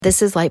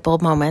This is Light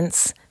Bulb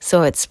Moments,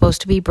 so it's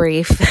supposed to be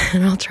brief,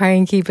 and I'll try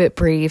and keep it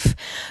brief.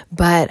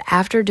 But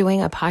after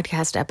doing a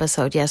podcast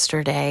episode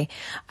yesterday,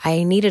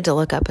 I needed to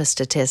look up a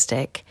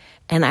statistic,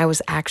 and I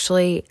was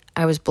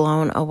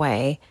blown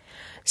away.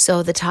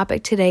 So the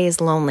topic today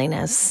is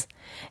loneliness.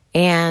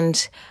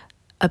 And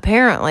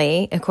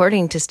apparently,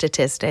 according to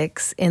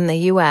statistics, in the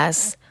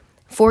U.S.,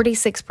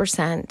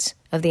 46%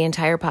 of the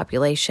entire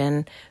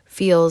population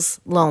feels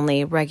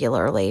lonely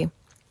regularly.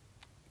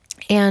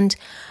 And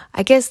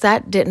I guess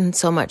that didn't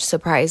so much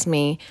surprise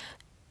me,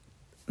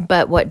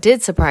 but what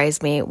did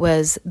surprise me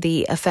was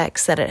the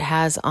effects that it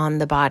has on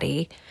the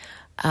body.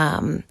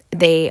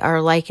 They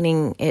are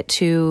likening it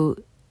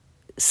to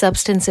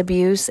substance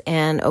abuse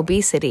and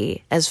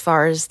obesity as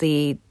far as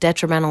the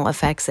detrimental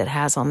effects it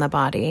has on the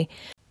body.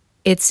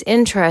 It's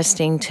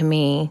interesting to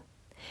me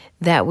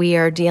that we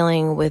are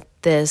dealing with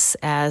this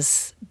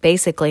as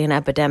basically an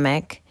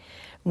epidemic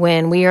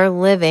when we are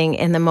living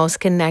in the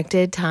most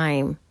connected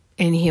time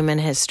in human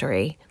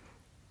history.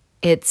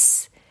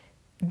 It's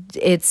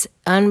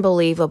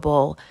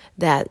unbelievable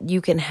that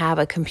you can have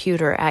a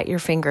computer at your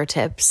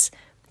fingertips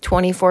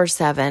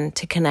 24/7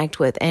 to connect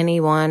with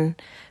anyone,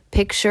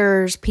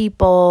 pictures,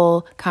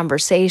 people,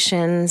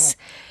 conversations,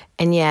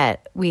 and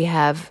yet we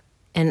have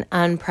an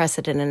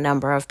unprecedented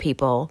number of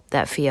people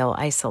that feel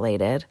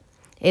isolated.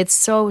 It's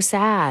so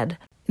sad.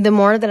 The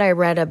more that I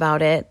read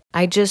about it,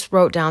 I just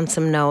wrote down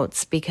some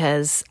notes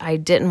because I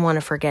didn't want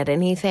to forget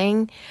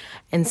anything.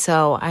 And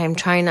so I'm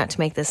trying not to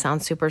make this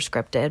sound super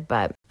scripted,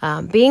 but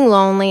being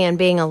lonely and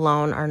being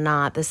alone are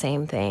not the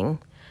same thing.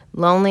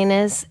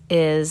 Loneliness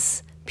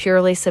is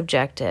purely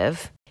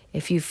subjective.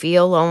 If you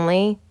feel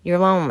lonely, you're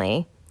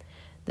lonely.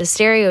 The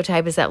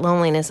stereotype is that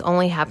loneliness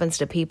only happens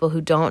to people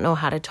who don't know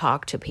how to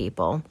talk to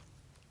people,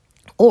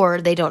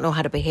 or they don't know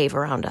how to behave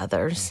around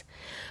others.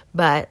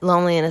 But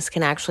loneliness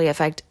can actually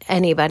affect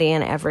anybody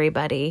and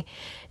everybody.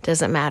 It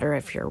doesn't matter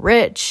if you're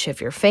rich,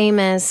 if you're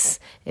famous,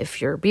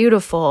 if you're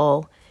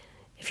beautiful,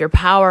 if you're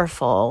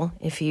powerful,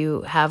 if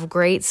you have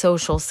great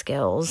social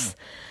skills,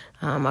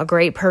 a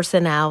great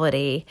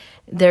personality.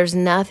 There's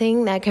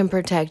nothing that can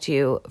protect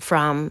you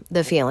from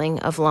the feeling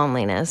of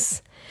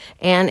loneliness.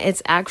 And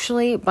it's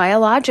actually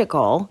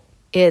biological.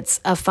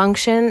 It's a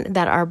function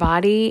that our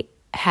body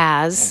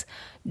has,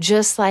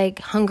 just like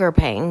hunger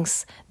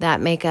pangs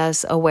that make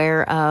us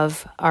aware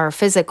of our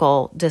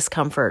physical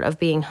discomfort of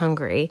being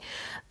hungry.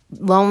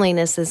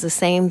 Loneliness is the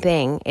same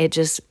thing. It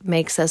just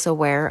makes us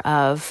aware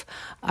of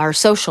our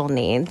social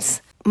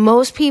needs.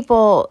 Most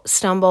people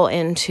stumble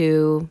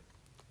into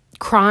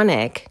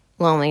chronic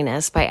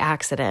loneliness by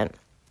accident.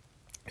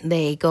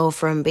 They go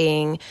from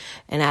being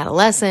an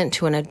adolescent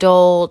to an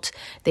adult.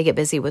 They get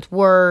busy with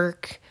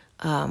work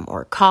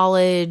or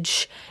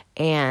college,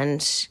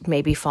 and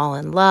maybe fall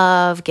in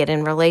love, get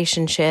in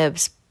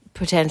relationships,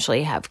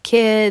 potentially have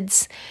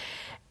kids,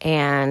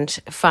 and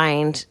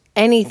find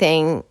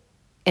anything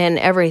and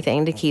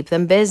everything to keep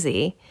them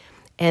busy.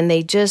 And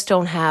they just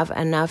don't have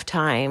enough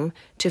time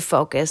to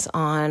focus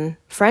on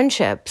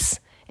friendships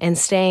and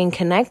staying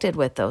connected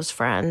with those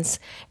friends.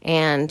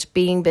 And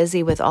being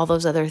busy with all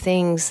those other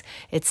things,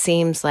 it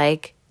seems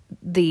like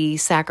the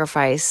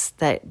sacrifice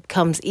that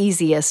comes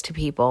easiest to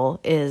people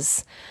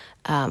is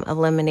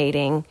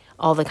eliminating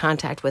all the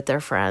contact with their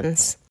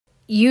friends.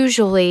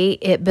 Usually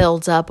it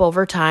builds up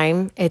over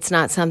time. It's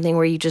not something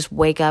where you just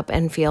wake up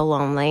and feel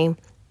lonely.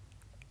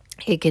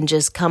 It can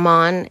just come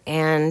on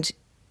and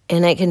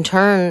it can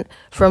turn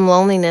from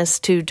loneliness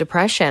to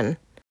depression.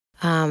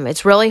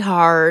 It's really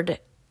hard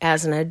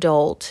as an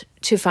adult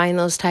to find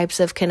those types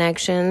of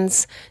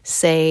connections.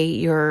 Say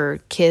your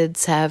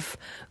kids have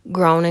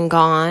grown and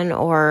gone,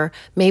 or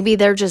maybe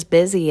they're just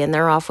busy and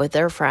they're off with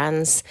their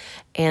friends,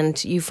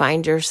 and you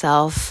find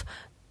yourself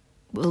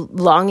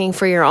longing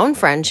for your own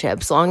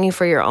friendships, longing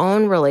for your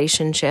own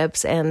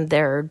relationships, and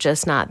they're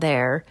just not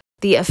there.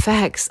 The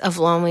effects of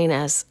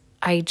loneliness,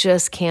 I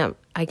can't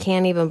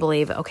even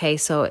believe. Okay,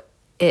 so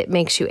it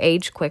makes you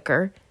age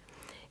quicker.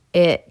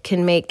 It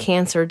can make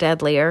cancer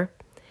deadlier.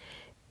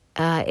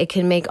 It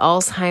can make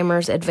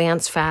Alzheimer's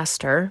advance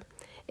faster.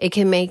 It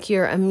can make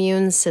your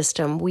immune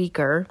system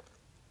weaker.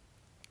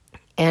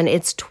 And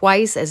it's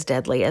twice as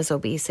deadly as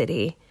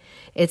obesity.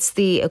 It's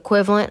the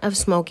equivalent of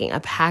smoking a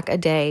pack a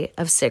day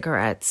of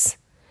cigarettes.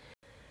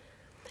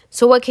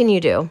 So what can you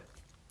do?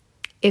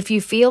 If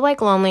you feel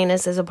like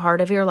loneliness is a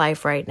part of your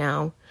life right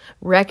now,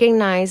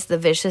 recognize the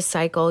vicious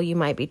cycle you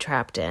might be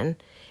trapped in.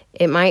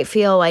 It might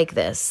feel like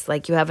this,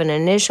 like you have an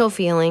initial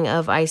feeling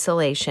of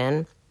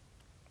isolation,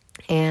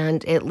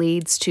 and it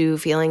leads to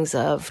feelings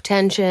of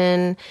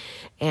tension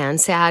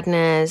and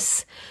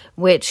sadness,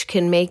 which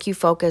can make you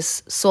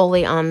focus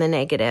solely on the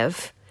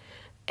negative.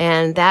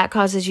 And that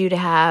causes you to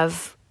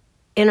have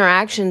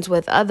interactions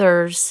with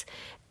others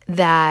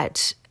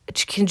that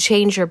can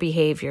change your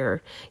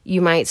behavior.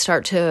 You might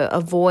start to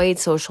avoid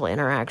social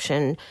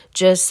interaction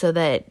just so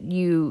that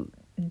you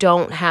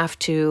don't have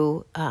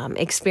to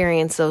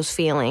experience those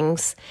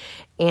feelings.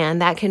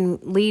 And that can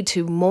lead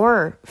to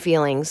more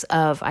feelings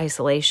of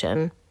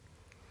isolation.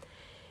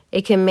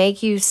 It can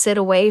make you sit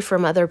away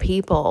from other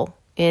people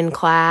in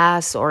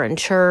class or in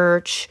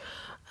church.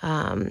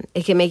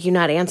 It can make you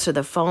not answer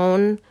the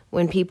phone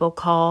when people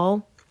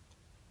call,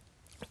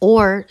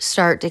 or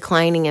start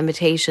declining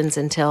invitations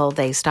until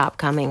they stop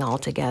coming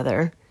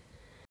altogether.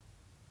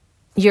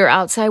 Your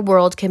outside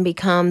world can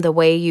become the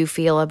way you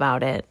feel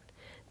about it.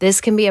 This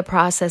can be a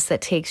process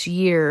that takes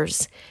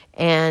years,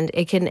 and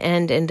it can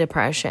end in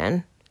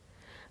depression.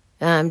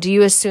 Do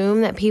you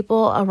assume that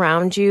people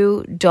around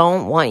you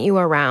don't want you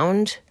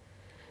around?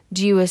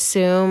 Do you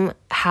assume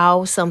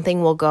how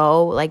something will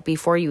go, like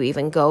before you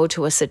even go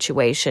to a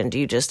situation? Do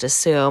you just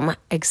assume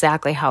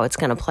exactly how it's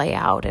going to play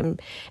out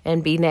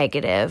and be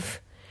negative?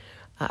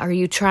 Are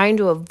you trying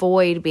to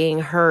avoid being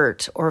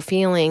hurt or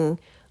feeling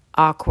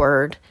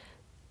awkward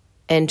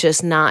and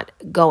just not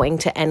going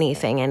to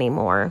anything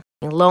anymore?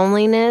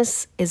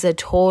 Loneliness is a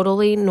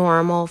totally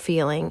normal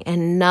feeling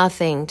and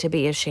nothing to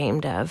be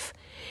ashamed of.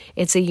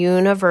 It's a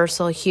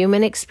universal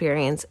human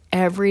experience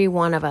every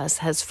one of us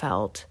has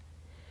felt.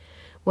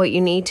 What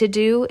you need to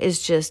do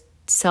is just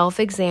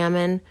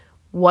self-examine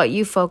what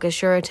you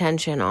focus your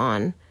attention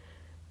on.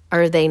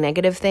 Are they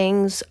negative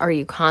things? Are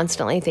you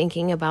constantly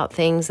thinking about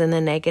things in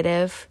the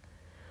negative?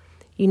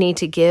 You need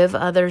to give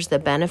others the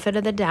benefit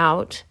of the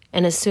doubt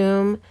and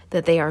assume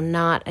that they are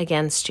not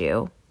against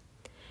you.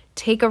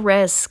 Take a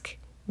risk.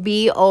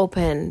 Be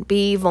open.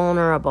 Be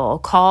vulnerable.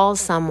 Call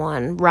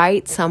someone.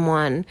 Write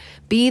someone.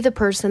 Be the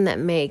person that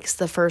makes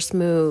the first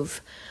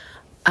move.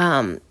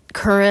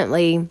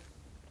 Currently,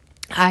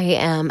 I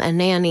am a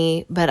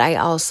nanny, but I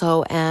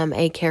also am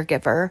a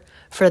caregiver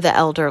for the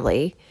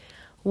elderly.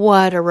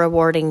 What a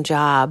rewarding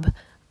job.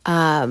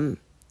 The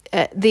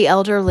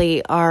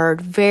elderly are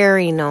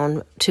very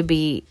known to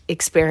be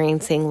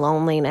experiencing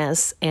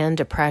loneliness and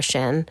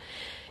depression,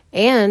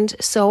 and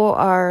so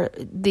are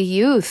the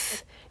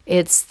youth.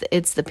 It's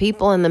the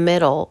people in the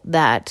middle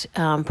that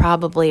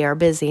probably are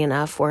busy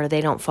enough where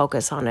they don't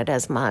focus on it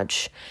as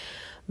much.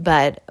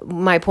 But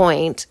my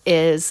point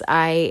is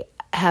I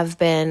have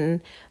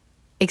been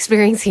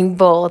experiencing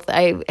both.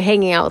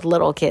 Hanging out with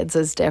little kids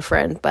is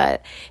different,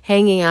 but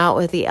hanging out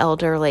with the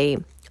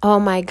elderly, oh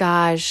my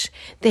gosh,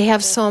 they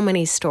have so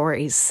many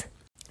stories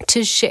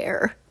to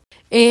share.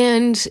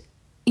 And,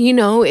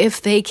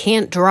 if they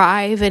can't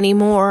drive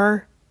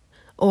anymore,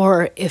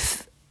 or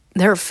if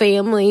their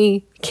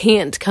family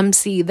can't come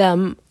see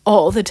them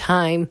all the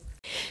time,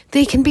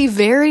 they can be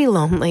very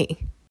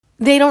lonely.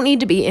 They don't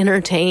need to be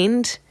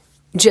entertained.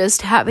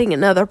 Just having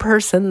another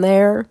person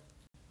there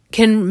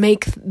can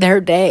make their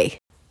day.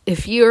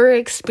 If you're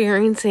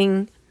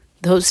experiencing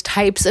those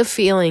types of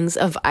feelings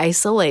of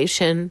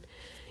isolation,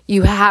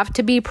 you have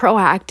to be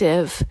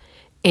proactive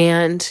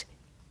and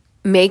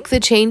make the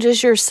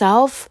changes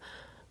yourself.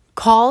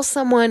 Call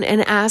someone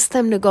and ask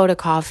them to go to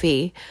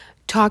coffee.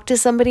 Talk to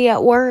somebody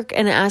at work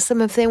and ask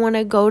them if they want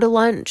to go to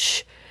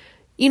lunch.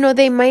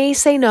 They may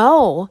say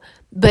no,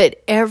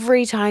 but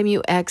every time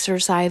you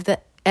exercise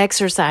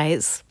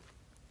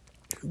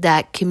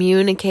that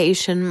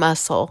communication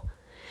muscle,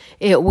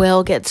 it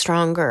will get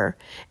stronger,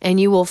 and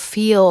you will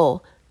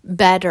feel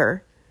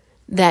better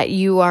that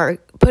you are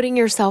putting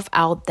yourself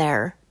out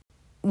there.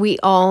 We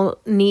all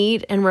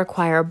need and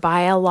require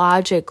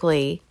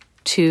biologically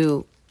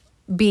to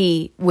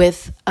be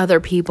with other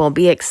people,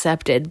 be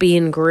accepted, be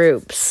in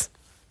groups.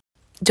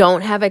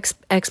 Don't have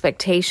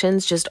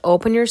expectations. Just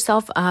open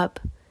yourself up.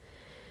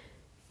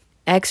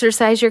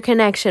 Exercise your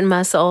connection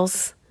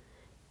muscles,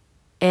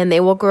 and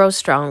they will grow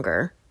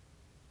stronger.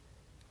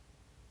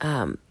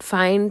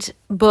 Find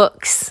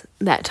books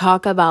that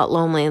talk about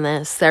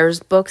loneliness. There's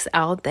books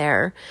out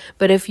there.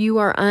 But if you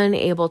are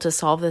unable to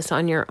solve this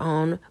on your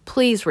own,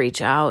 please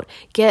reach out.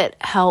 Get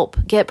help.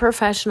 Get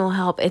professional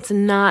help. It's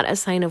not a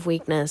sign of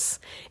weakness.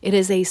 It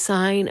is a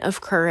sign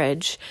of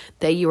courage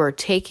that you are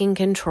taking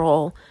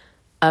control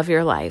of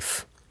your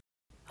life.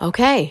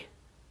 Okay,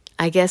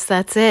 I guess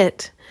that's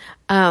it.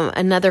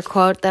 Another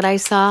quote that I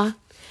saw: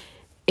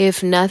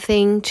 if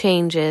nothing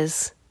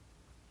changes,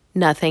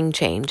 nothing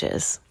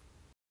changes.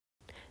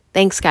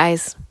 Thanks,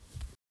 guys.